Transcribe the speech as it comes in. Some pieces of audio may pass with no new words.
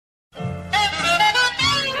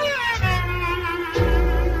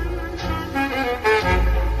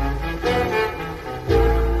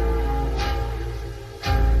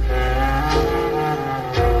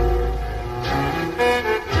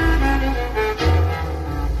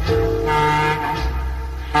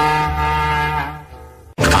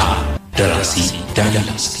ደራሲ ዳንኤል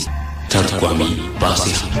አስቲ ተርጓሚ ባሴ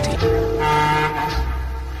ሀብቴ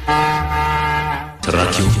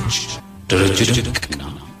ተራኪዎች ደረጀ ደቅና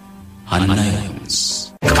ሀና ዮሐንስ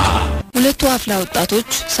ሁለቱ አፍላ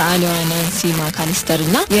ወጣቶች ሰዓሊዋ ናንሲ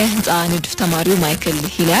ማካሊስተርና የህንጻ ንድፍ ተማሪው ማይክል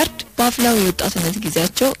ሂሊያርድ በአፍላው የወጣትነት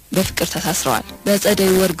ጊዜያቸው በፍቅር ተሳስረዋል።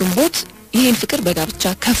 በጸደይ ወር ግንቦት ይህን ፍቅር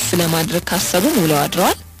በጋብቻ ከፍ ለማድረግ ካሰቡ ውለው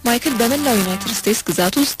አድረዋል። ማይክል በመላው ዩናይትድ ስቴትስ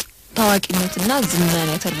ግዛት ውስጥ ታዋቂነትና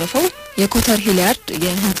ዝናን ያተረፈው የኮተር ሂሊያርድ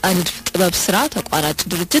የህንጻ ንድፍ ጥበብ ስራ ተቋራጭ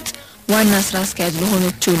ድርጅት ዋና ስራ አስኪያጅ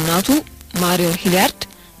ለሆነችው እናቱ ማሪዮን ሂሊያርድ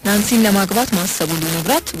ናንሲን ለማግባት ማሰቡን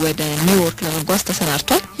ሊነግራት ወደ ኒውዮርክ ለመጓዝ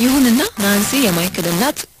ተሰናድቷል። ይሁንና ናንሲ የማይክል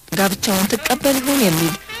እናት ጋብቻውን ተቀበል ይሆን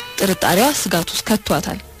የሚል ጥርጣሬዋ ስጋት ውስጥ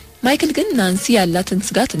ከቷታል። ማይክል ግን ናንሲ ያላትን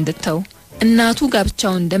ስጋት እንድትተው እናቱ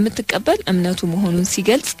ጋብቻውን እንደምትቀበል እምነቱ መሆኑን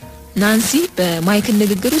ሲገልጽ ናንሲ በማይክል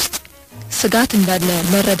ንግግር ውስጥ ስጋት እንዳለ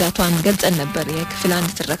መረዳቷን ገልጸን ነበር። የክፍል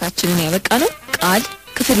 1 ትረካችንን ያበቃነው ቃል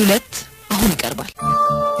ክፍል 2 አሁን ይቀርባል።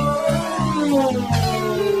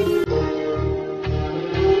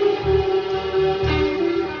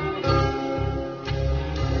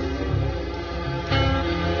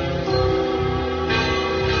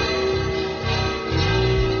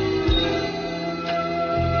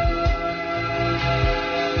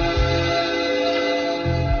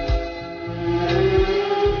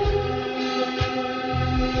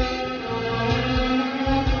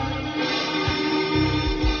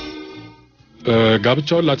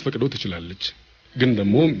 ጋብቻውን ላትፈቅደው ትችላለች፣ ግን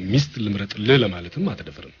ደግሞ ሚስት ልምረጥልህ ለማለትም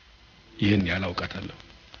አትደፍርም። ይሄን ያላውቃታለሁ።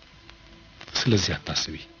 ስለዚህ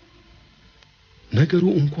አታስቢ። ነገሩ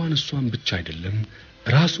እንኳን እሷን ብቻ አይደለም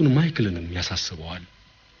ራሱን ማይክልንም ያሳስበዋል።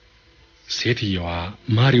 ሴትየዋ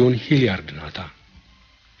ማሪዮን ሂሊያርድ ናታ።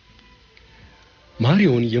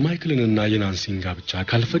 ማሪዮን የማይክልንና የናንሲን ጋብቻ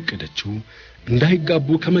ካልፈቀደችው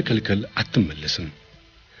እንዳይጋቡ ከመከልከል አትመለስም።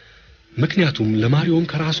 ምክንያቱም ለማሪዮን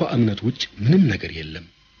ከራሷ እምነት ውጭ ምንም ነገር የለም።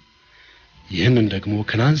 ይህንን ደግሞ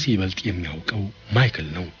ከናንሲ ይበልጥ የሚያውቀው ማይክል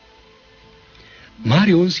ነው።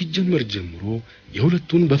 ማሪዮን ሲጀመር ጀምሮ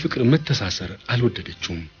የሁለቱን በፍቅር መተሳሰር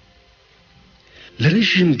አልወደደችውም።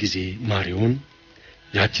 ለረጅም ጊዜ ማሪዮን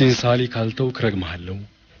ያቺን ሳሊ ካልተው ክረግማለሁ፣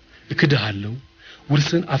 እክድሃለሁ፣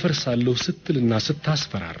 ውርስን አፈርሳለሁ ስትልና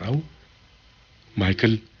ስታስፈራራው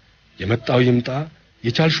ማይክል የመጣው ይምጣ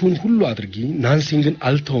የቻልሽውን ሁሉ አድርጊ ናንሲን ግን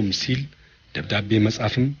አልተውም ሲል ደብዳቤ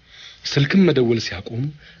መጻፍም ስልክም መደወል ሲያቆም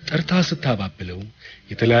ጠርታ ስታባብለው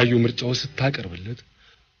የተለያዩ ምርጫዎች ስታቀርብለት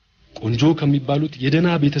ቆንጆ ከሚባሉት የደና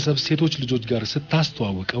ቤተሰብ ሴቶች ልጆች ጋር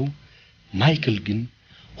ስታስተዋወቀው ማይክል ግን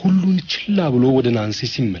ሁሉን ችላ ብሎ ወደ ናንሲ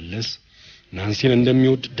ሲመለስ ናንሲን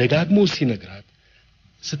እንደሚወድ ደጋግሞ ሲነግራት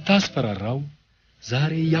ስታስፈራራው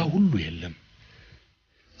ዛሬ ያ ሁሉ የለም።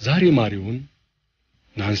 ዛሬ ማሪዮን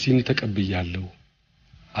ናንሲን ተቀብያለሁ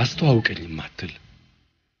አስተዋውቀኝ ማትል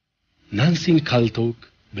ናንሲን ካልተውክ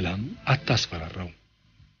ብላም አታስፈራራው።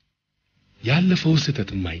 ያለፈው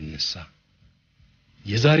ስተትም አይነሳ፣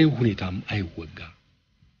 የዛሬው ሁኔታም አይወጋ።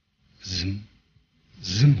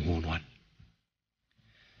 ዝም ሆኗል።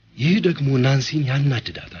 ይህ ደግሞ ናንሲን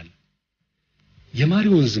ያናድዳታል።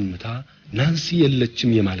 የማሪዮን ዝምታ ናንሲ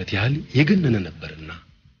የለችም የማለት ያህል የገነነ ነበርና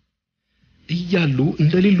እያሉ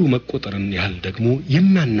እንደሌሉ መቆጠርን ያህል ደግሞ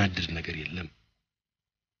የሚያናድድ ነገር የለም።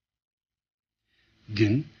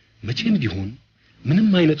 ግን መቼም ቢሆን ምንም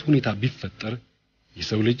አይነት ሁኔታ ቢፈጠር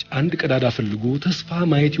የሰው ልጅ አንድ ቀዳዳ ፈልጎ ተስፋ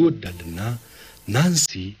ማየት ይወዳልና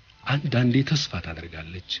ናንሲ አንዳንዴ ተስፋ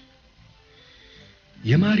ታደርጋለች።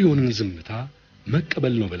 የማሪዮንን ዝምታ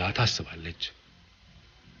መቀበል ነው ብላ ታስባለች።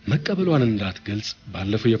 መቀበሏን እንዳትገልጽ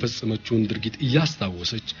ባለፈው የፈጸመችውን ድርጊት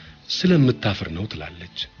እያስታወሰች ስለምታፍር ነው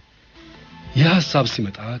ትላለች። የሐሳብ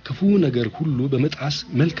ሲመጣ ክፉ ነገር ሁሉ በመጣስ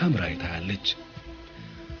መልካም ራዕይ ታያለች።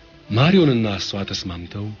 ማሪዮንና እሷ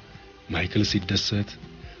ተስማምተው ማይክል ሲደሰት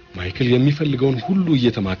ማይክል የሚፈልገውን ሁሉ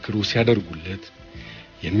እየተማከሩ ሲያደርጉለት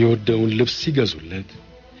የሚወደውን ልብስ ሲገዙለት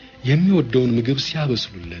የሚወደውን ምግብ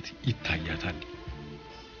ሲያበስሉለት ይታያታል።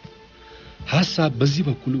 ሐሳብ በዚህ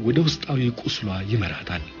በኩል ወደ ውስጣዊ ቁስሏ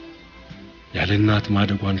ይመራታል። ያለ እናት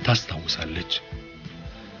ማደጓን ታስታውሳለች።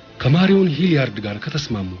 ከማሪዮን ሂሊያርድ ጋር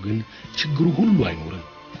ከተስማሙ ግን ችግሩ ሁሉ አይኖርም።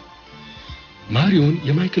 ማሪዮን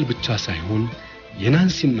የማይክል ብቻ ሳይሆን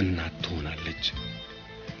የናንሲም እናት ትሆናለች።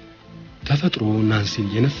 ተፈጥሮ ናንሲን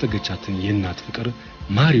የነፈገቻትን የእናት ፍቅር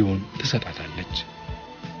ማሪዮን ትሰጣታለች።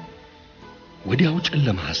 ወዲያው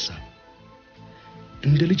ጨለማ ሐሳብ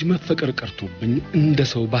እንደ ልጅ መፈቀር ቀርቶብኝ እንደ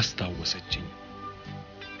ሰው ባስታወሰችኝ።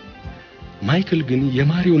 ማይክል ግን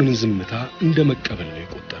የማሪዮንን ዝምታ እንደ መቀበል ነው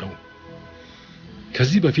የቆጠረው።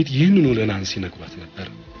 ከዚህ በፊት ይህንኑ ለናንሲ ነግሯት ነበር።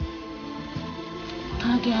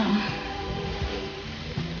 ታዲያ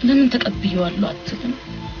ለምን ተቀብየዋለሁ አትልም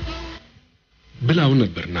ብላው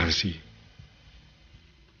ነበር ናንሲ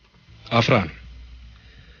አፍራ ነው።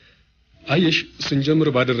 አየሽ ስንጀምር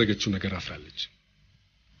ባደረገችው ነገር አፍራለች።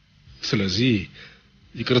 ስለዚህ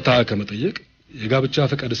ይቅርታ ከመጠየቅ የጋብቻ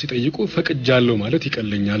ፈቃድ ሲጠይቁ ፈቅጃለሁ ማለት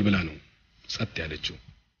ይቀለኛል ብላ ነው ጸጥ ያለችው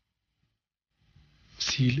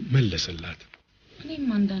ሲል መለሰላት። እኔም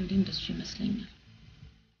አንዳንዴ እንደሱ ይመስለኛል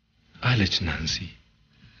አለች ናንሲ።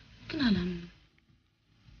 ግን አላምንም።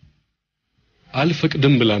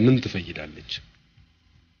 አልፈቅድም ብላ ምን ትፈይዳለች?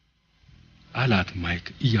 አላት ማይክ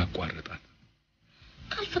እያቋረጣት።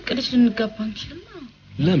 ካልፈቀደች ልንጋባ እንችልም።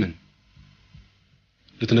 ለምን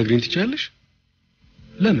ልትነግሪኝ ትችያለሽ?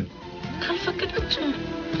 ለምን ካልፈቀደች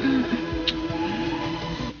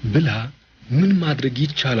ብላ ምን ማድረግ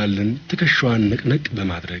ይቻላልን ትከሻዋን ነቅነቅ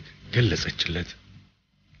በማድረግ ገለጸችለት።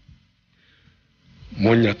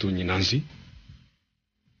 ሞኝ አትሁኚ ናንሲ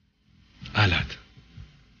አላት።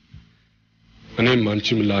 እኔም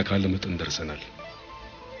አንቺም ለአካለ መጠን ደርሰናል።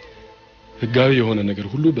 ሕጋዊ የሆነ ነገር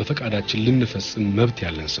ሁሉ በፈቃዳችን ልንፈጽም መብት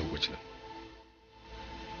ያለን ሰዎች ነን።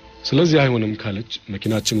 ስለዚህ አይሆንም ካለች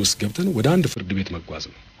መኪናችን ውስጥ ገብተን ወደ አንድ ፍርድ ቤት መጓዝ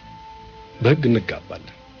ነው። በሕግ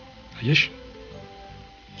እንጋባለን። አየሽ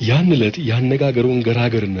ያን ዕለት ያነጋገሩን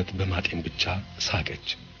ገራገርነት በማጤን ብቻ ሳቀች።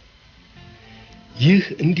 ይህ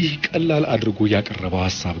እንዲህ ቀላል አድርጎ ያቀረበው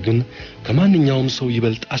ሐሳብ ግን ከማንኛውም ሰው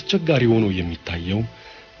ይበልጥ አስቸጋሪ ሆኖ የሚታየው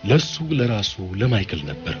ለሱ ለራሱ ለማይክል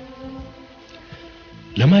ነበር።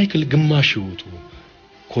 ለማይክል ግማሽ ሕይወቱ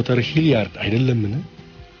ኮተር ሂሊያርድ አይደለምን?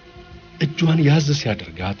 እጇን ያዝ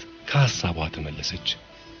ሲያደርጋት ከሐሳቧ ተመለሰች።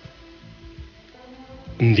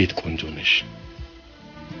 እንዴት ቆንጆ ነሽ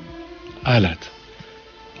አላት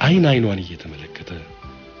አይን አይኗን እየተመለከተ።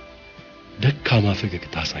 ደካማ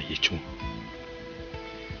ፈገግታ አሳየችው።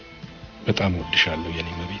 በጣም ወድሻለሁ የኔ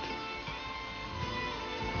መቤት።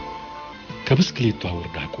 ከብስክሌቷ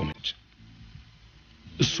ወርዳ ቆመች።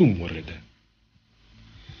 እሱም ወረደ።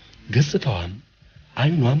 ገጽታዋም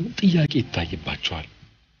አይኗም ጥያቄ ይታይባቸዋል።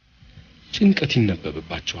 ጭንቀት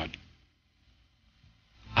ይነበብባቸዋል።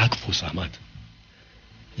 አቅፎ ሳማት።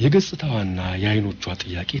 የገጽታዋና የአይኖቿ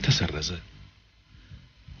ጥያቄ ተሰረዘ።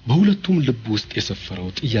 በሁለቱም ልብ ውስጥ የሰፈረው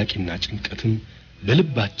ጥያቄና ጭንቀትም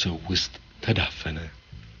በልባቸው ውስጥ ተዳፈነ።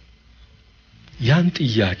 ያን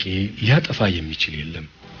ጥያቄ ሊያጠፋ የሚችል የለም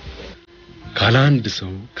ካለ አንድ ሰው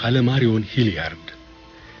ካለ ማሪዮን ሂሊያርድ።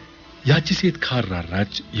 ያቺ ሴት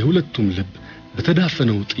ካራራች የሁለቱም ልብ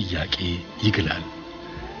በተዳፈነው ጥያቄ ይግላል።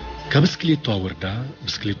 ከብስክሌቷ ወርዳ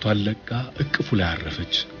ብስክሌቷን ለቃ እቅፉ ላይ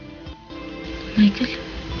አረፈች። ማይክል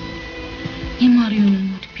የማሪዮን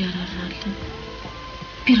ሞት ቢያራራልን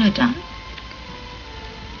ቢረዳን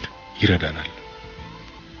ይረዳናል።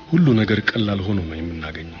 ሁሉ ነገር ቀላል ሆኖ ነው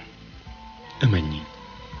የምናገኘው። እመኚ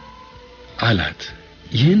አላት።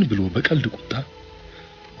 ይህን ብሎ በቀልድ ቁጣ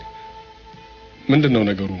ምንድነው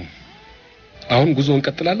ነገሩ? አሁን ጉዞ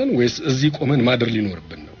እንቀጥላለን ወይስ እዚህ ቆመን ማደር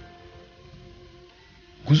ሊኖርብን ነው?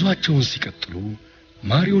 ጉዟቸውን ሲቀጥሉ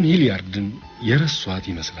ማሪዮን ሂሊያርድን የረሷት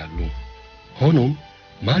ይመስላሉ። ሆኖም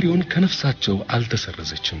ማሪዮን ከነፍሳቸው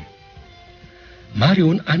አልተሰረዘችም።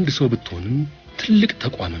 ማሪዮን አንድ ሰው ብትሆንም ትልቅ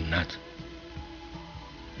ተቋምም ናት።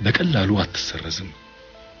 በቀላሉ አትሰረዝም።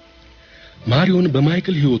 ማሪዮን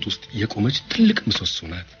በማይክል ሕይወት ውስጥ የቆመች ትልቅ ምሰሶ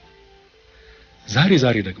ናት። ዛሬ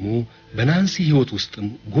ደግሞ በናንሲ ሕይወት ውስጥም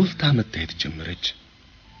ጎልታ መታየት ጀመረች።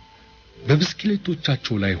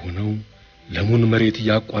 በብስክሌቶቻቸው ላይ ሆነው ለሙን መሬት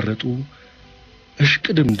ያቋረጡ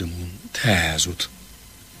እሽቅድምድሙን ተያያዙት።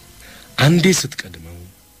 አንዴ ስትቀድመው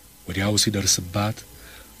ወዲያው ሲደርስባት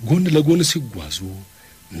ጎን ለጎን ሲጓዙ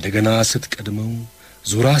እንደገና ስትቀድመው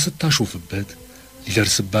ዙራ ስታሾፍበት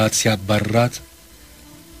ሊደርስባት ሲያባራት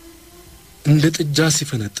እንደ ጥጃ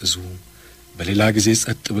ሲፈነጥዙ በሌላ ጊዜ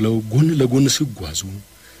ጸጥ ብለው ጎን ለጎን ሲጓዙ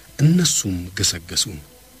እነሱም ገሰገሱ።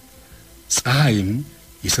 ፀሐይም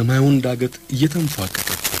የሰማዩን ዳገት እየተንፏቀቀች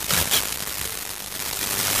ወጣች።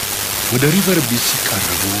 ወደ ሪቨር ቢች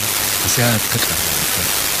ሲቃረቡ ከሰዓት ተቃረበ።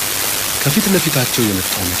 ከፊት ለፊታቸው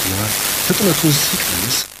የመጣው መኪና ፍጥነቱን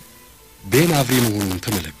ሲቀንስ ቤን አፍሪ መሆኑን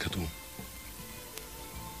ተመለከቱ።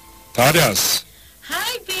 ታዲያስ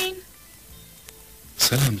ሃይ ቤን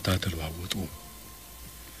ሰላምታ ተለዋወጡ።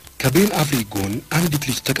 ከቤን አፍሪ ጎን አንዲት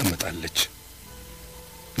ልጅ ተቀምጣለች።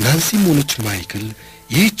 ናንሲም ሆነች ማይክል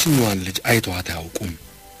ይህችኛዋን ልጅ አይተዋት አያውቁም።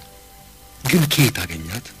 ግን ከየት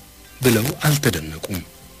አገኛት ብለው አልተደነቁም።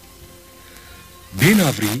 ቤን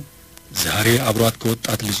አፍሪ ዛሬ አብሯት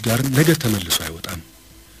ከወጣት ልጅ ጋር ነገ ተመልሶ አይወጣም።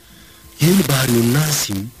 ይህን ባህሪውን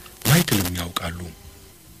ናንሲም ማይክልም ያውቃሉ።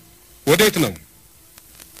 ወዴት ነው?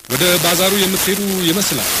 ወደ ባዛሩ የምትሄዱ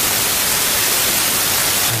ይመስላል።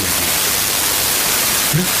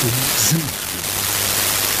 ሁለቱም ዝም አሉ።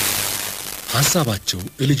 ሐሳባቸው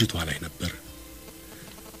ልጅቷ ላይ ነበር።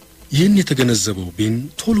 ይህን የተገነዘበው ቤን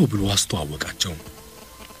ቶሎ ብሎ አስተዋወቃቸው።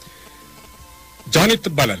 ጃኔት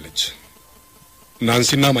ትባላለች።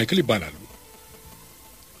 ናንሲና ማይክል ይባላሉ።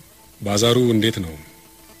 ባዛሩ እንዴት ነው?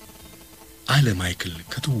 አለ ማይክል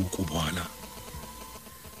ከተውቁ በኋላ።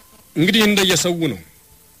 እንግዲህ እንደየሰው ነው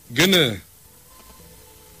ግን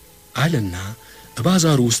አለና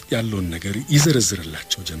ባዛሩ ውስጥ ያለውን ነገር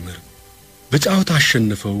ይዘረዝርላቸው ጀመር። በጫወታ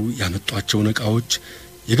አሸንፈው ያመጧቸውን ዕቃዎች፣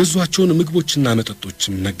 የገዟቸውን ምግቦችና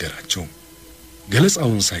መጠጦችም ነገራቸው።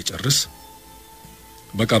 ገለጻውን ሳይጨርስ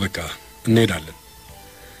በቃ እንሄዳለን፣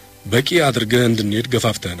 በቂ አድርገህ እንድንሄድ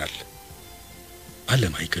ገፋፍተናል አለ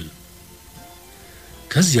ማይክል።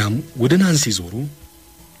 ከዚያም ወደ ናንሲ ዞሩ።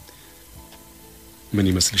 ምን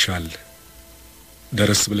ይመስልሻል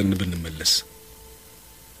ደረስ ብለን ብንመለስ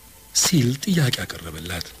ሲል ጥያቄ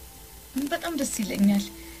አቀረበላት። በጣም ደስ ይለኛል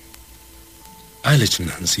አለች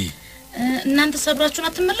ናንሲ። እናንተ ሰብራችሁን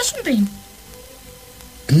አትመለሱም? ቤን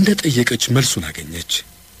እንደ ጠየቀች መልሱን አገኘች።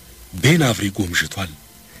 ቤን አፍሪ ጎምሽቷል።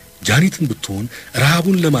 ጃኒትን ብትሆን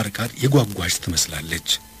ረሃቡን ለማርካት የጓጓች ትመስላለች።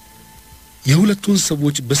 የሁለቱን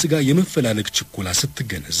ሰዎች በስጋ የመፈላለግ ችኮላ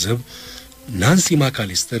ስትገነዘብ ናንሲ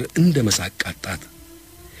ማካሊስተር እንደ መሳቅ ቃጣት።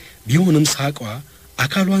 ቢሆንም ሳቋ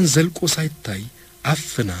አካሏን ዘልቆ ሳይታይ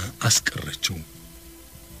አፍና አስቀረችው።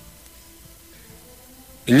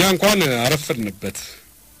 እኛ እንኳን አረፈድንበት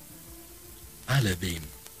አለ ቤን።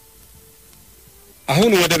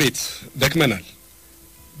 አሁን ወደ ቤት ደክመናል።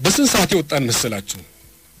 በስንት ሰዓት የወጣን መሰላችሁ?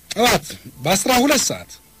 ጠዋት በ12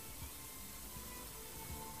 ሰዓት።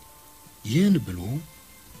 ይህን ብሎ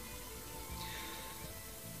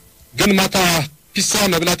ግን ማታ ፒሳ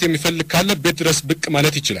መብላት የሚፈልግ ካለ ቤት ድረስ ብቅ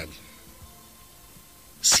ማለት ይችላል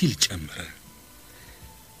ሲል ጨመረ።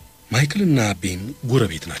 ማይክልና ቤን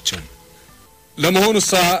ጎረቤት ናቸው። ለመሆኑስ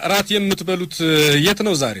ራት የምትበሉት የት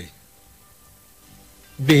ነው ዛሬ?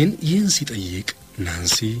 ቤን ይህን ሲጠይቅ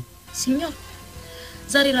ናንሲ ሲኞር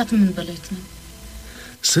ዛሬ ራት ምን በላይት ነው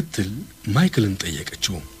ስትል ማይክልን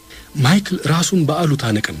ጠየቀችው። ማይክል ራሱን በአሉታ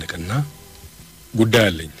ነቀነቀና ጉዳይ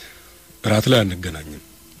አለኝ፣ ራት ላይ አንገናኝም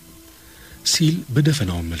ሲል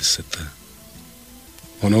በደፈናው መልስ ሰጠ።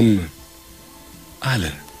 ሆኖም አለ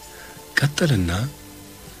ቀጠለና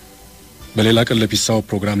በሌላ ቀን ለፒሳው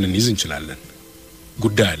ፕሮግራም ልንይዝ እንችላለን፣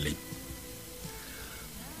 ጉዳይ አለኝ።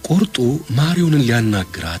 ቆርጦ ማሪዮንን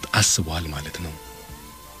ሊያናግራት አስቧል ማለት ነው።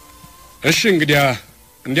 እሺ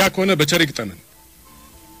እንዲያ ከሆነ በቸር ይግጠመን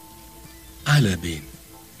አለ ቤን።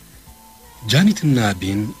 ጃኒትና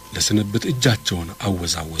ቤን ለስንብት እጃቸውን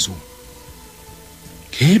አወዛወዙ።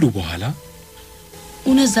 ከሄዱ በኋላ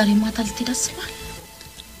እውነት ዛሬ ማታ ልትሄድ አስባል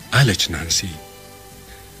አለች ናንሲ።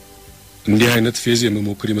 እንዲህ አይነት ፌዝ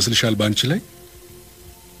የመሞክር ይመስልሻል ባንቺ ላይ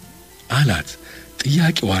አላት፣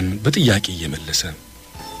 ጥያቄዋን በጥያቄ እየመለሰ።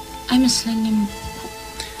 አይመስለኝም።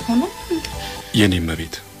 ሆኖ የኔም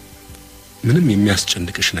መቤት ምንም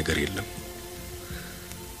የሚያስጨንቅሽ ነገር የለም።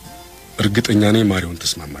 እርግጠኛ ነኝ ማሪዮን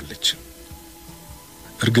ተስማማለች።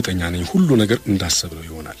 እርግጠኛ ነኝ ሁሉ ነገር እንዳሰብነው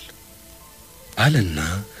ይሆናል አለና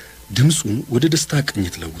ድምጹን ወደ ደስታ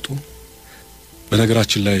ቅኝት ለውጦ፣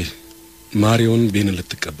 በነገራችን ላይ ማሪዮን ቤንን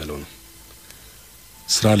ልትቀበለው ነው።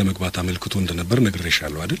 ስራ ለመግባት አመልክቶ እንደነበር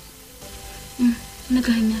ነግሬሻለሁ አይደል?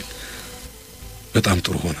 ነግረኛል። በጣም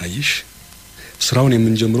ጥሩ ሆነ። አየሽ፣ ስራውን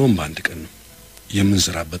የምንጀምረው በአንድ ቀን ነው።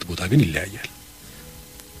 የምንሰራበት ቦታ ግን ይለያያል።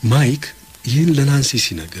 ማይክ ይህን ለናንሲ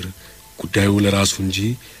ሲነግር ጉዳዩ ለራሱ እንጂ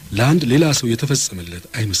ለአንድ ሌላ ሰው የተፈጸመለት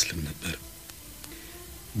አይመስልም ነበር።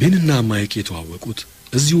 ቤንና ማይክ የተዋወቁት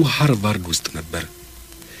እዚሁ ሃርቫርድ ውስጥ ነበር።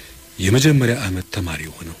 የመጀመሪያ ዓመት ተማሪ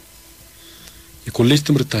ሆነው የኮሌጅ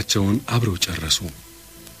ትምህርታቸውን አብረው ጨረሱ።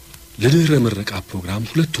 ለድህረ ምረቃ ፕሮግራም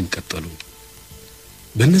ሁለቱም ቀጠሉ።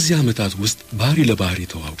 በእነዚህ ዓመታት ውስጥ ባህሪ ለባህሪ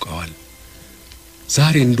ተዋውቀዋል።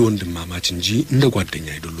 ዛሬ እንደ ወንድማማች እንጂ እንደ ጓደኛ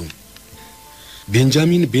አይደሉም።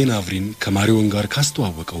 ቤንጃሚን ቤን አቭሪን ከማሪዮን ጋር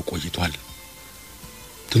ካስተዋወቀው ቆይቷል።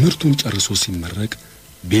 ትምህርቱን ጨርሶ ሲመረቅ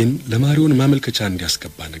ቤን ለማሪዮን ማመልከቻ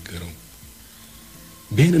እንዲያስገባ ነገረው።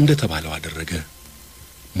 ቤን እንደተባለው አደረገ።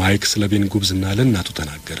 ማይክ ስለ ቤን ጉብዝና ለእናቱ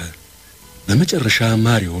ተናገረ። በመጨረሻ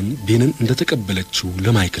ማሪዮን ቤንን እንደተቀበለችው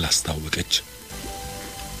ለማይክል አስታወቀች።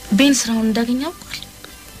 ቤን ስራውን እንዳገኘው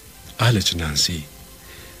አለች ናንሲ።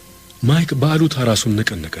 ማይክ በአሉታ ራሱን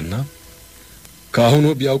ነቀነቀና ከአሁኑ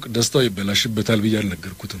ቢያውቅ ደስታው ይበላሽበታል ብዬ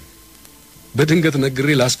አልነገርኩትም። በድንገት ነግሬ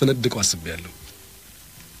ላስፈነድቀው አስቤያለሁ።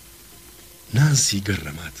 ናንሲ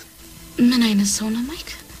ገረማት። ምን አይነት ሰው ነው ማይክ?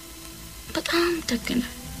 በጣም ደግ ነህ።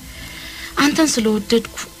 አንተን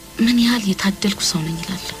ስለወደድኩ ምን ያህል የታደልኩ ሰው ነኝ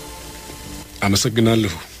እላለሁ።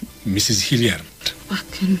 አመሰግናለሁ ሚስስ ሂሊያርድ።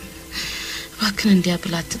 እባክህን እንዲያ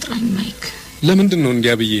ብላ አትጥራኝ ማይክ። ለምንድን ነው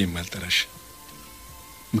እንዲያ ብዬ የማልጠራሽ?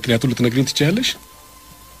 ምክንያቱም ልትነግሪኝ ትችያለሽ?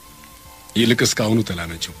 ይልቅ እስካሁኑ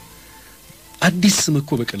ተላመጪው። አዲስ ስም እኮ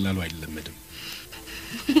በቀላሉ አይለመድም።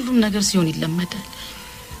 ሁሉም ነገር ሲሆን ይለመዳል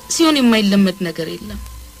ሲሆን የማይለመድ ነገር የለም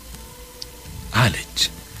አለች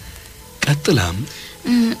ቀጥላም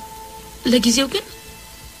ለጊዜው ግን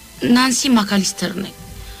ናንሲ ማካሊስተር ነኝ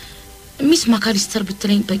ሚስ ማካሊስተር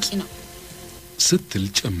ብትለኝ በቂ ነው ስትል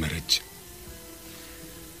ጨመረች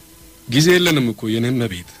ጊዜ የለንም እኮ የኔም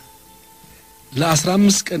ቤት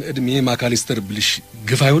ለ15 ቀን እድሜ ማካሊስተር ብልሽ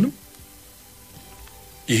ግፍ አይሆንም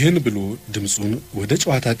ይሄን ብሎ ድምጹን ወደ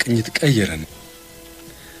ጨዋታ ቅኝት ቀየረን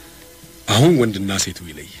አሁን ወንድና ሴቱ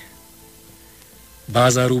ይለይ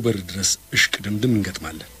ባዛሩ በር ድረስ እሽቅድምድም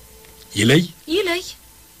እንገጥማለን ይለይ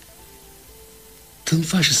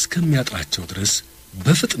ትንፋሽ እስከሚያጥራቸው ድረስ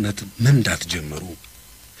በፍጥነት መንዳት ጀመሩ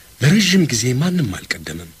ለረጅም ጊዜ ማንንም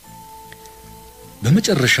አልቀደመም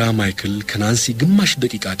በመጨረሻ ማይክል ከናንሲ ግማሽ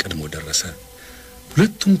ደቂቃ ቀድሞ ደረሰ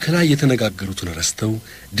ሁለቱም ከላይ የተነጋገሩትን ረስተው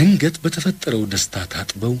ድንገት በተፈጠረው ደስታ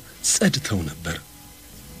ታጥበው ጸድተው ነበር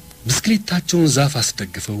ብስክሌታቸውን ዛፍ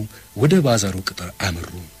አስደግፈው ወደ ባዛሩ ቅጥር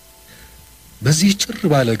አመሩ በዚህ ጭር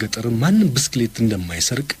ባለ ገጠር ማንንም ብስክሌት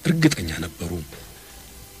እንደማይሰርቅ እርግጠኛ ነበሩ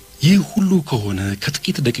ይህ ሁሉ ከሆነ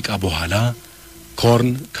ከጥቂት ደቂቃ በኋላ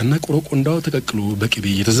ኮርን ከነቆሮቆንዳው ተቀቅሎ በቅቤ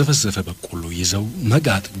የተዘፈዘፈ በቆሎ ይዘው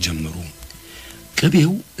መጋጥ ጀመሩ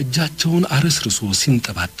ቅቤው እጃቸውን አረስርሶ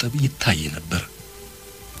ሲንጠባጠብ ይታይ ነበር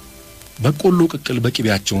በቆሎ ቅቅል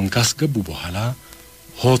በቅቤያቸውን ካስገቡ በኋላ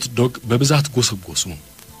ሆት ዶግ በብዛት ጎሰጎሱ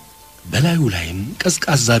በላዩ ላይም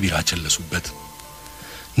ቀዝቃዛ ቢራ ቸለሱበት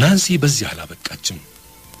ናንሲ በዚህ አላበቃችም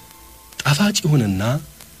ጣፋጭ ሆነና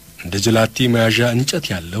እንደ ጀላቲ መያዣ እንጨት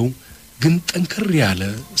ያለው ግን ጠንከር ያለ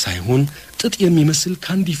ሳይሆን ጥጥ የሚመስል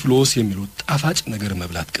ካንዲ ፍሎስ የሚለው ጣፋጭ ነገር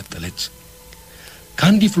መብላት ቀጠለች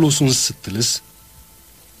ካንዲ ፍሎሱን ስትልስ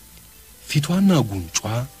ፊቷና ጉንጯ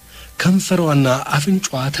ከንፈሯና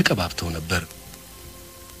አፍንጫዋ ተቀባብተው ነበር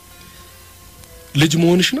ልጅ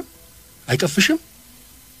መሆንሽ ነው አይቀፍሽም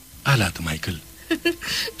አላት ማይክል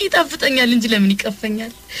ይጣፍጠኛል እንጂ ለምን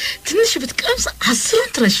ይቀፈኛል ትንሽ ብትቀምስ 10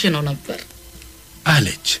 ትረሽ ነው ነበር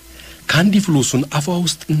አለች ካንዲ ፍሎሱን አፏ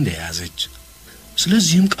ውስጥ እንደያዘች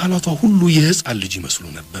ስለዚህም ቃላቷ ሁሉ የህፃን ልጅ ይመስሉ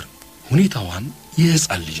ነበር ሁኔታዋም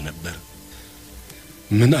የህፃን ልጅ ነበር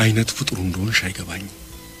ምን አይነት ፍጡር እንደሆነሽ አይገባኝ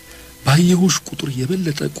ባየሁሽ ቁጥር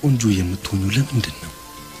የበለጠ ቆንጆ የምትሆኑ ለምንድነው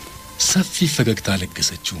ሰፊ ፈገግታ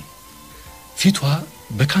ለገሰችው ፊቷ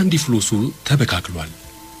በካንዲ ፍሎሱ ተበካክሏል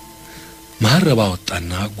ማረባ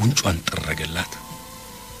ወጣና ጉንጯን ጠረገላት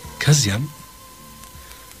ከዚያም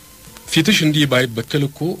ፊትሽ እንዲህ ባይበከል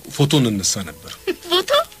እኮ ፎቶን እንነሳ ነበር ፎቶ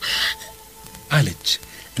አለች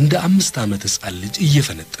እንደ 5 ዓመት ህፃን ልጅ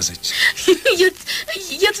እየፈነጠዘች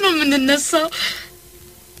የት ነው የምንነሳው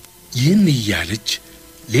ይህን እያለች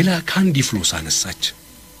ሌላ ካንዲ ፍሎስ አነሳች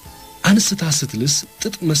አንስታ ስትልስ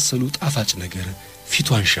ጥጥ መሰሉ ጣፋጭ ነገር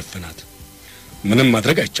ፊቷን ሸፈናት ምንም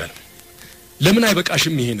ማድረግ አይቻልም ለምን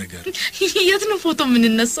አይበቃሽም ይሄ ነገር የት ነው ፎቶ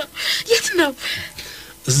የምንነሳው የት ነው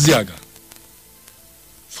እዚያ ጋር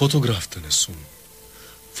ፎቶግራፍ ተነሱ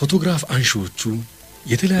ፎቶግራፍ አንሺዎቹ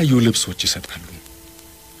የተለያዩ ልብሶች ይሰጣሉ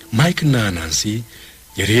ማይክና ናንሲ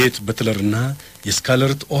የሬት በትለርና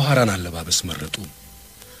የስካለርት ኦሃራን አለባበስ መረጡ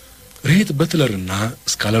ሬት በትለርና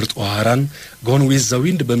ስካለርት ኦሃራን ጎን ዊዝ ዘ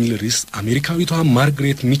ዊንድ በሚል ርዕስ አሜሪካዊቷ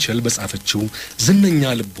ማርግሬት ሚቸል በጻፈችው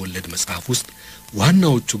ዝነኛ ልቦለድ መጽሐፍ ውስጥ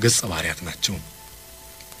ዋናዎቹ ገጸ ባህሪያት ናቸው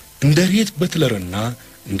እንደ ሬት በትለርና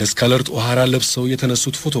እንደ ስካለርት ኦሃራ ለብሰው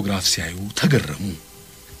የተነሱት ፎቶግራፍ ሲያዩ ተገረሙ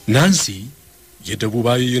ናንሲ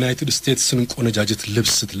የደቡባዊ ዩናይትድ ስቴትስን ቆነጃጅት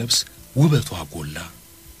ልብስ ስትለብስ ውበቷ ጎላ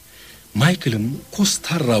ማይክልም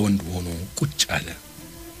ኮስታራ ወንድ ሆኖ ቁጭ አለ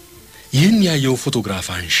ይህን ያየው ፎቶግራፍ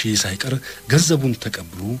አንሺ ሳይቀር ገንዘቡን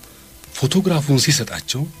ተቀብሎ ፎቶግራፉን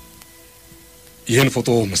ሲሰጣቸው ይህን ፎቶ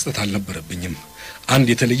መስጠት አልነበረብኝም አንድ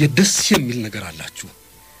የተለየ ደስ የሚል ነገር አላችሁ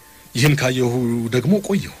ይህን ካየሁ ደግሞ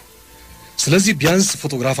ቆየሁ ስለዚህ ቢያንስ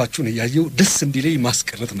ፎቶግራፋችሁን ያየው ደስ እንዲለይ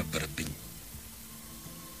ማስቀረት ነበረብኝ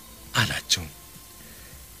አላቸው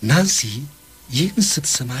ናንሲ ይህን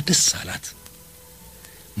ስትሰማ ደስ አላት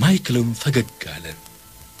ማይክልም ፈገግ አለ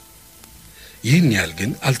ይህን ያህል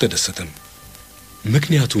ግን አልተደሰተም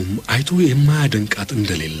ምክንያቱም አይቶ የማያደንቃት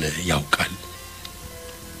እንደሌለ ያውቃል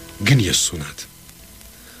ግን የሱ ናት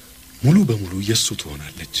ሙሉ በሙሉ የሱ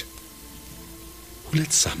ትሆናለች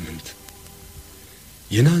 2 ሳምንት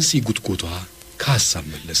የናንሲ ጉትጎቷ ከሐሳብ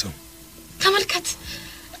መለሰው ተመልከት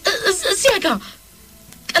እዚያ ጋር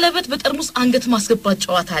ቀለበት በጠርሙስ አንገት ማስገባት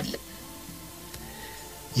ጨዋታ አለ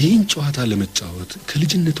ይህን ጨዋታ ለመጫወት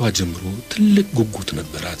ከልጅነቷ ጀምሮ ትልቅ ጉጉት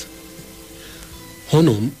ነበራት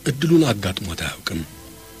ሆኖም እድሉን አጋጥሞት አያውቅም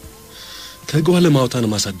ተጓለ ማውታን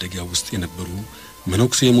ማሳደጊያ ውስጥ የነበሩ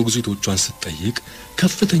መኖክሴ ሞግዚቶቿን ስትጠይቅ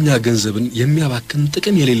ከፍተኛ ገንዘብን የሚያባክን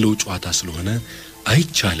ጥቅም የሌለው ጨዋታ ስለሆነ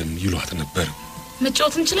አይቻልም ይሏት ነበር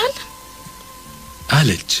መጫወት እንችላለን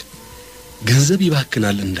አለች ገንዘብ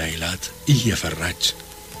ይባክናል እንዳይላት እየፈራች።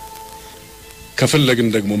 ከፈለግን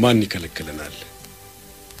ደግሞ ማን ይከለክለናል?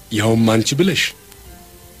 ያውም አንቺ ብለሽ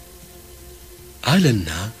አለና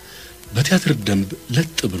በቲያትር ደንብ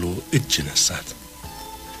ለጥ ብሎ እጅ ነሳት።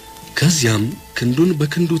 ከዚያም ክንዱን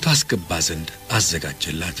በክንዱ ታስገባ ዘንድ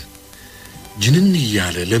አዘጋጀላት። ጅንን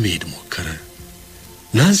እያለ ለመሄድ ሞከረ።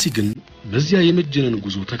 ናንሲ ግን በዚያ የመጀነን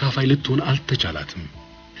ጉዞ ተካፋይ ልትሆን አልተቻላትም።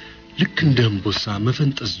 ልክ እንደ እምቦሳ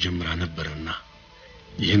መፈንጠዝ ጀምራ ነበርና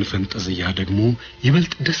ይህን ፈንጠዝያ ደግሞ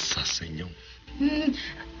ይበልጥ ደስ አሰኘው።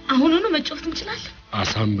 አሁኑኑ መጫወት እንችላለን?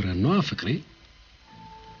 አሳምረን ነው ፍቅሬ።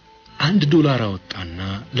 $1 አወጣና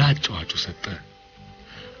ለአጫዋቹ ሰጠ።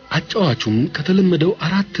 አጫዋቹም ከተለመደው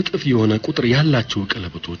 4 እጥፍ የሆነ ቁጥር ያላቸው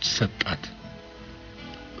ቀለበቶች ሰጣት።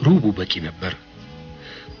 ሩቡ በቂ ነበር።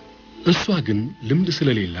 እሷ ግን ልምድ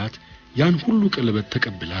ስለሌላት ያን ሁሉ ቀለበት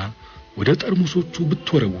ተቀብላ ወደ ጠርሙሶቹ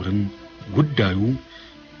ብትወረውርም ጉዳዩ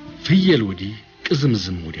ፍየል ወዲህ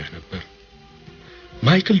ቅዝምዝም ወዲያ ነበር።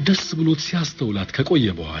 ማይክል ደስ ብሎት ሲያስተውላት ከቆየ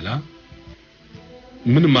በኋላ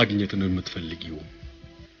ምን ማግኘት ነው የምትፈልጊው?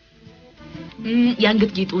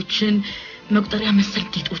 የአንገት ጌጦችን፣ መቁጠሪያ መሰል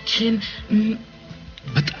ጌጦችን።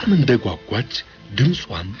 በጣም እንደጓጓች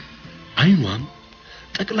ድምጿም አይኗም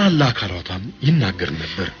ጠቅላላ አካላቷም ይናገር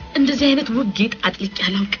ነበር። እንደዚህ አይነት ውብ ጌጥ አጥልቄ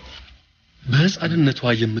አላውቅም።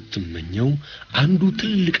 በሕፃንነቷ የምትመኘው አንዱ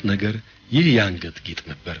ትልቅ ነገር ይህ የአንገት ጌጥ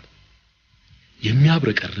ነበር።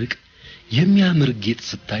 የሚያብረቀርቅ የሚያምር ጌጥ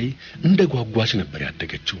ስታይ እንደ ጓጓች ነበር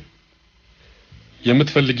ያደገችው።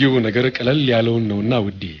 የምትፈልጊው ነገር ቀለል ያለውን ነውና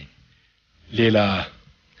ውዴ፣ ሌላ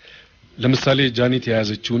ለምሳሌ ጃኒት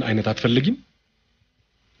የያዘችውን አይነት አትፈልጊም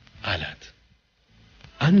አላት።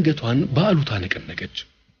 አንገቷን በአሉታ ነቀነቀች።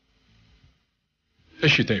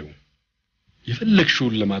 እሺ ተይው፣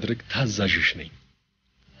 የፈለግሽውን ለማድረግ ታዛዥሽ ነኝ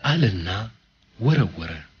አለና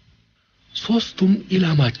ወረወረ። ሶስቱም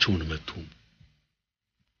ኢላማቸውን መቱ።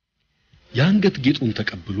 የአንገት ጌጡን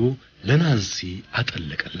ተቀብሎ ለናንሲ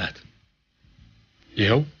አጠለቀላት።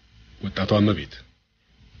 ይኸው ወጣቷ እመቤት፣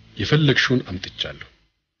 የፈለግሽውን አምጥቻለሁ፣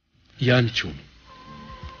 ያንቺው ነው።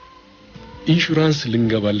 ኢንሹራንስ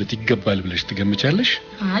ልንገባለት ይገባል ብለሽ ትገምቻለሽ?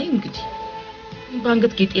 አይ እንግዲህ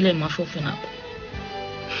በአንገት ጌጤ ላይ ማሾፍና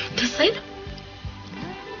ደስ አይልም።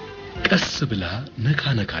 ቀስ ብላ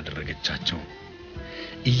ነካ ነካ አደረገቻቸው።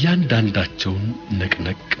 እያንዳንዳቸውን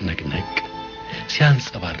ነቅነቅ ነቅነቅ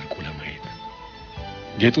ሲያንጸባርቁ ለማየት።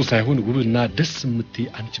 ጌጡ ሳይሆን ውብና ደስ የምትይ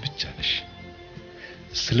አንቺ ብቻ ነሽ።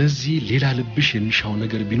 ስለዚህ ሌላ ልብሽ የሚሻው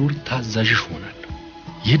ነገር ቢኖር ታዛዥሽ ሆናለሁ።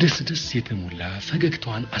 የደስደስ የተሞላ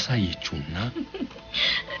ፈገግታዋን አሳየችውና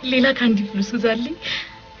ሌላ ካንዲ ፍሉስ ገዛልኝ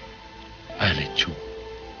አለችው።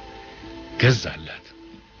 ገዛላት።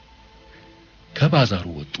 ከባዛሩ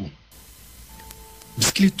ወጡ።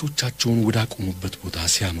 ብስክሌቶቻቸውን ወዳቆሙበት ቦታ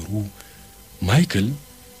ሲያመሩ ማይክል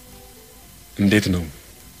እንዴት ነው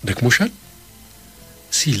ደክሞሻል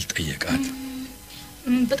ሲል ጠየቃት።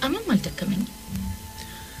 በጣምም አልደከመኝም።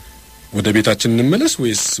 ወደ ቤታችን እንመለስ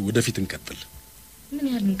ወይስ ወደፊት እንቀጥል? ምን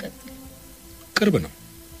ያህል እንቀጥል? ቅርብ ነው።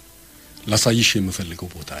 ላሳይሽ የምፈልገው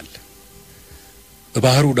ቦታ አለ።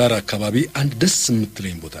 በባህሩ ዳር አካባቢ አንድ ደስ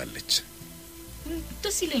የምትለኝ ቦታ አለች።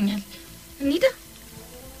 ደስ ይለኛል። እንሂድ።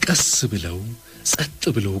 ቀስ ብለው ጸጥ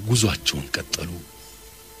ብለው ጉዟቸውን ቀጠሉ።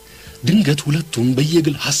 ድንገት ሁለቱም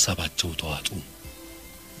በየግል ሐሳባቸው ተዋጡ።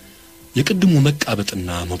 የቅድሙ መቃበጥና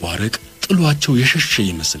መቧረቅ ጥሏቸው የሸሸ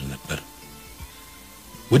ይመስል ነበር።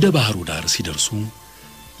 ወደ ባህሩ ዳር ሲደርሱ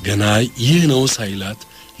ገና ይህ ነው ሳይላት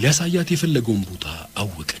ሊያሳያት የፈለገውን ቦታ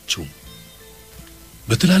አወቀችው።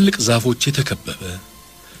 በትላልቅ ዛፎች የተከበበ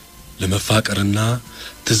ለመፋቀርና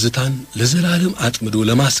ትዝታን ለዘላለም አጥምዶ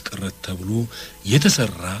ለማስቀረት ተብሎ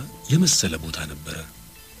የተሰራ የመሰለ ቦታ ነበር።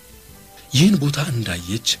 ይህን ቦታ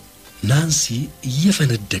እንዳየች ናንሲ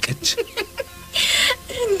እየፈነደቀች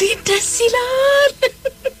እንዴት ደስ ይላል!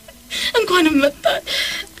 እንኳንም መጣ።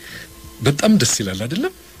 በጣም ደስ ይላል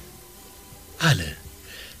አይደለም አለ።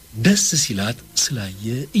 ደስ ሲላት ስላየ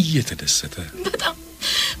እየተደሰተ በጣም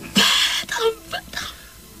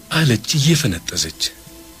አለች እየፈነጠዘች።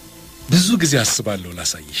 ብዙ ጊዜ አስባለሁ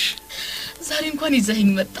ላሳይሽ። ዛሬ እንኳን ይዘኸኝ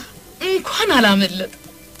መጣ። እንኳን አላመለጥ።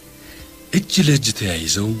 እጅ ለእጅ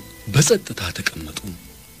ተያይዘው በጸጥታ ተቀመጡ።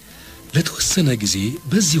 ለተወሰነ ጊዜ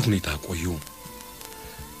በዚህ ሁኔታ ቆዩ።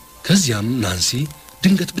 ከዚያም ናንሲ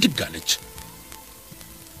ድንገት ብድግ አለች።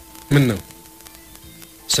 ምን ነው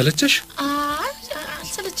ሰለቸሽ?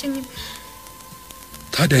 አልሰለቸኝም።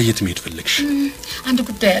 ታዲያ የት መሄድ ፈለግሽ? አንድ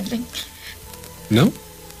ጉዳይ አለኝ። ነው?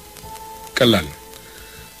 ቀላል ነው።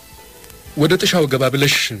 ወደ ጥሻው ገባ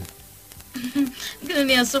ብለሽ። ግን እኔ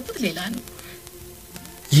ያሰብኩት ሌላ ነው።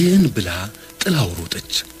 ይህን ብላ ጥላው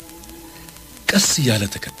ሮጠች። ቀስ ያለ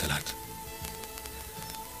ተከተላት።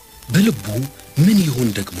 በልቡ ምን ይሆን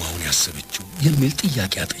ደግሞ አሁን ያሰበችው የሚል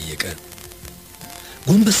ጥያቄ አጠየቀ።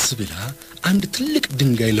 ጎንበስ ብላ አንድ ትልቅ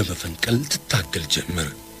ድንጋይ ለመፈንቀል ትታገል ጀመር።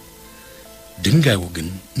 ድንጋዩ ግን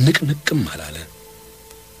ንቅንቅም አላለ።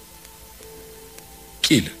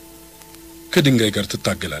 ቂል ከድንጋይ ጋር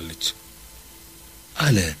ትታገላለች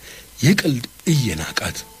አለ የቀልድ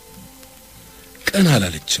እየናቃት። ቀና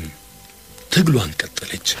አላለችም። ትግሏን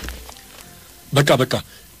ቀጠለች። በቃ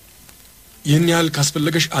ይህን ያህል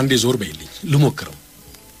ካስፈለገሽ አንዴ ዞር በይልኝ ልሞክረው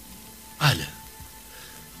አለ።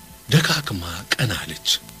 ደካክማ ቀና አለች።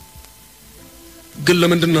 ግን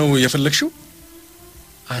ለምንድነው የፈለግሽው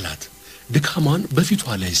አላት። ድካሟን በፊቷ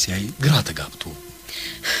ላይ ሲያይ ግራ ተጋብቶ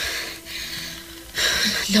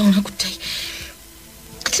ለሆነ ጉዳይ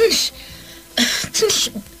ትንሽ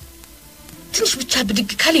ብቻ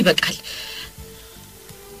ብድግ ካል ይበቃል።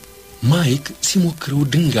 ማይክ ሲሞክረው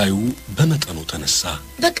ድንጋዩ በመጠኑ ተነሳ።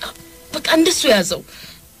 በቃ እንደሱ ያዘው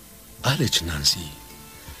አለች ናንሲ።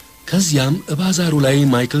 ከዚያም ባዛሩ ላይ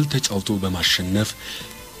ማይክል ተጫውቶ በማሸነፍ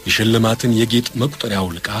የሽልማትን የጌጥ መቁጠሪያው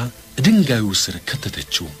ልቃ ድንጋዩ ስር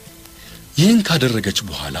ከተተችው። ይህን ካደረገች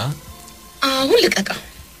በኋላ አሁን ልቀቀው።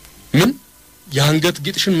 ምን የአንገት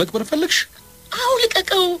ጌጥሽን መቅበር ፈለግሽ? አሁን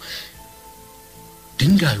ልቀቀው።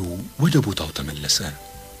 ድንጋዩ ወደ ቦታው ተመለሰ።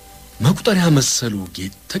 መቁጠሪያ መሰሉ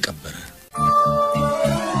ጌጥ ተቀበረ።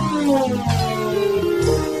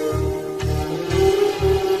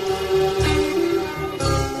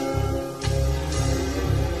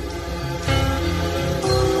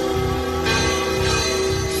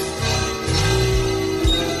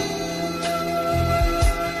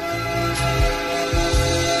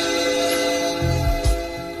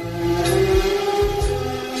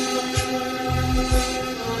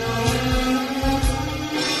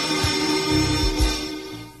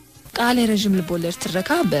 ቃል የረጅም ልቦለድ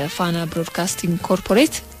ትረካ በፋና ብሮድካስቲንግ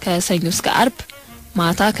ኮርፖሬት ከሰኞ እስከ አርብ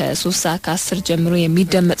ማታ ከ3:10 ጀምሮ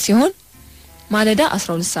የሚደመጥ ሲሆን ማለዳ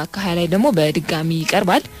 12:20 ላይ ደግሞ በድጋሚ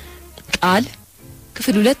ይቀርባል። ቃል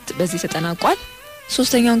ክፍል 2 በዚህ ተጠናቋል።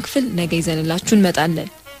 ሶስተኛውን ክፍል ነገ ይዘንላችሁ እንመጣለን።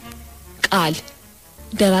 ቃል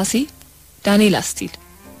ደራሲ ዳንኤል አስቲል፣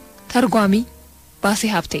 ተርጓሚ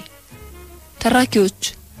ባሴ ሀብቴ፣ ተራኪዎች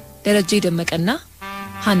ደረጀ ደመቀና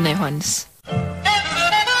ሀና ዮሐንስ።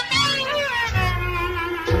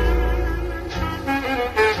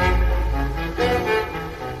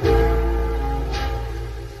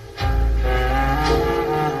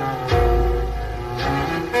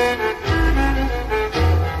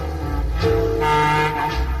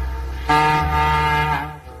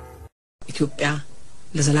 ኢትዮጵያ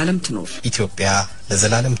ለዘላለም ትኖር። ኢትዮጵያ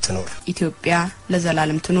ለዘላለም ትኖር። ኢትዮጵያ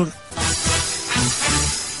ለዘላለም ትኖር።